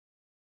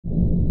I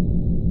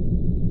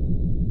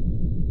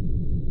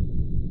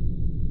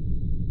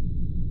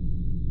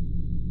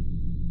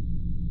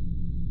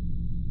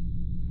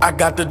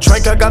got the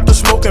drink, I got the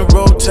smoke in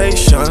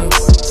rotation.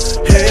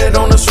 Head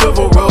on a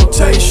swivel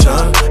rotation.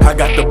 I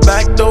got the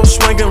back door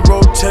swinging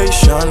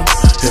rotation.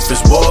 If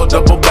it's wall,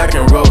 double back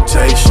in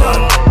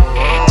rotation.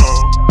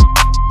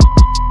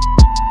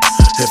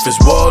 If it's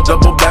wall,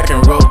 double back in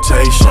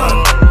rotation.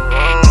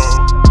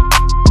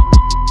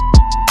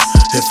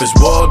 If it's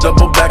wall,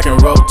 double back in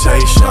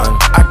rotation.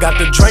 I got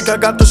the drink, I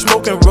got the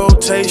smoke in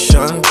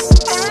rotation.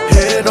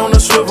 Head on a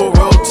swivel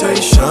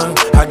rotation.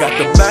 I got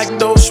the back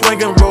door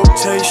swinging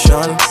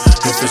rotation.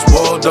 If it's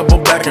wall, double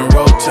back in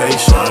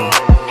rotation.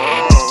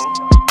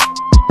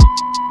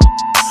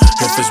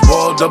 If it's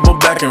wall, double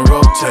back in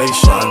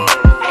rotation.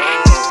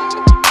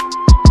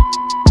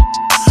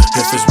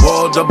 If it's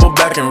wall, double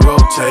back in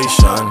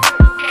rotation.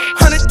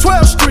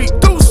 112th Street,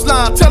 Deuce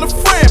Line, tell a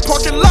friend,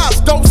 parking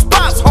lots, dope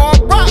spots, hard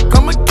rock,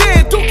 come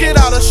again, duke it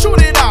out or shoot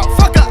it out,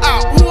 fuck her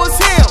out, who was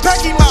him?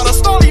 Pack him out or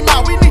stall him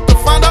out, we need to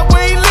find out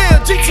where he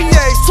live.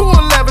 GTA's,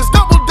 211s,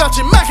 double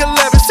dutching, Mac 11,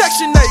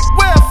 Section 8,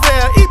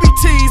 welfare,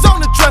 EBTs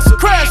on the dresser,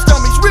 crash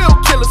dummies, real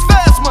killers,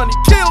 fast money,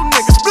 kill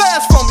niggas,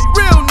 blast for me,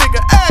 real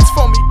nigga, ask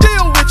for me,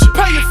 deal with you,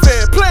 pay it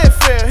fair, play it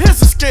fair,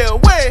 here's a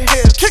scale, wear it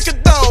here, kick a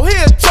door,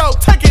 here a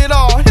choke, take it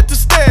all, hit the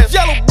stairs,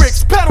 yellow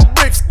bricks, pedal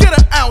bricks, get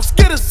an ounce,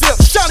 get a zip,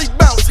 shotty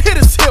bounce, hit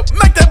his hip,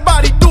 make that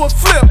body do a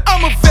flip.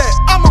 I'm a vet,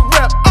 I'm a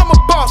rep, I'm a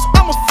boss,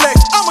 I'm a flex,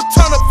 I'm a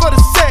turn up for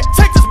the set,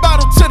 take this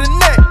bottle to the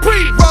neck,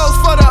 pre-rolls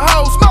for the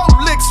hoes, more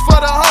licks for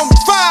the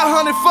homies,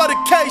 500 for the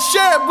K,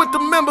 share it with the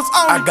members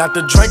only. I got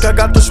the drink, I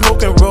got the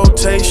smoke in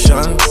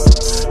rotation.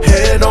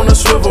 Head on a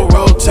swivel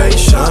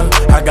rotation.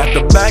 I got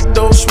the back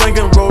door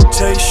swinging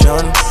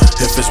rotation.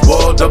 If it's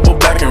wall, double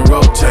back in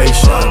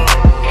rotation.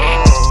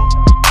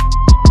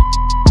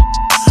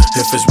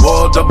 If it's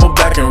wall, double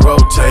back in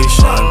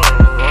rotation.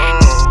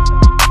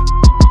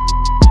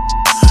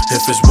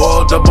 If it's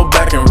wall, double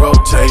back in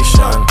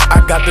rotation.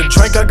 I got the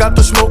drink, I got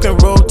the smoke in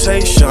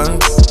rotation.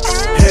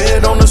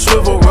 Head on a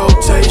swivel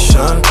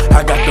rotation.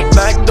 I got the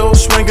back door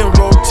swinging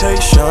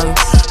rotation.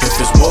 If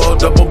it's wall,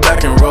 double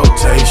back in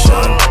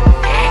rotation.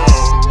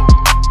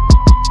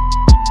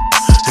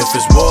 If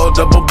it's wall,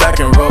 double back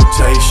in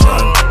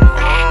rotation.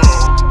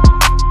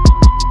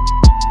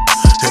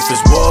 If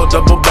it's wall,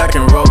 double back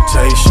in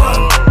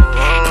rotation.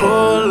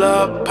 Pull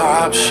up,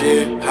 pop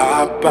shit,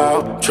 hop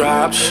out,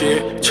 drop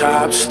shit,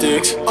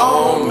 chopsticks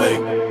on me.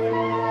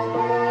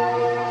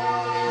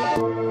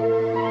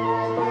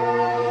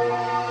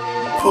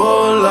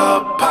 Pull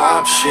up,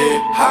 pop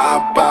shit,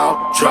 hop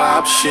out,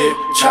 drop shit,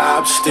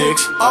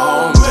 chopsticks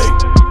on me.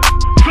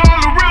 To all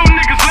the real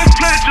niggas, let's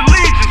pledge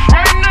allegiance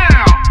right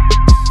now.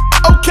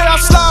 Okay, I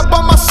slide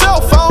by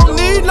myself, I don't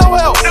need no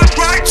help. That's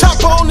right.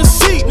 Chopper on the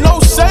seat, no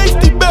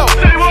safety belt.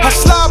 Say what? I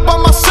slide by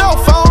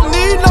myself, I don't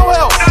need no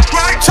help. That's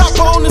right.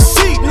 Chopper on the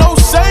seat, no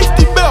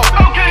safety belt.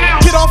 Okay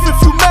now. Get off if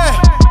you mad,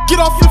 get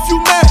off if you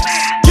mad,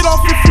 get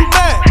off if you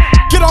mad,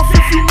 get off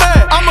if you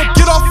mad. I'ma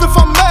get off if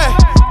I'm mad,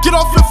 get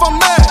off if I'm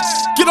mad,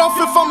 get off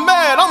if I'm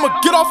mad, I'ma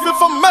get off if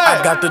I'm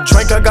mad. I got the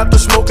drink, I got the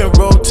smoke in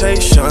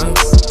rotation.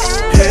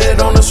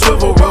 Head on a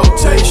swivel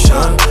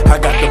rotation. I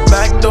got the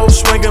back door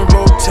swinging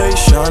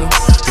rotation.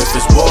 If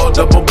it's wall,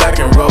 double back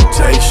in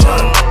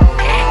rotation.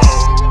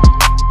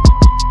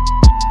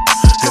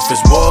 If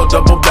it's wall,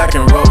 double back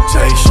in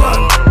rotation.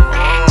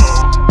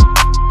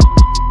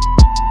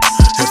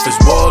 If it's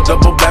wall,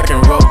 double back in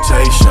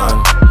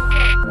rotation.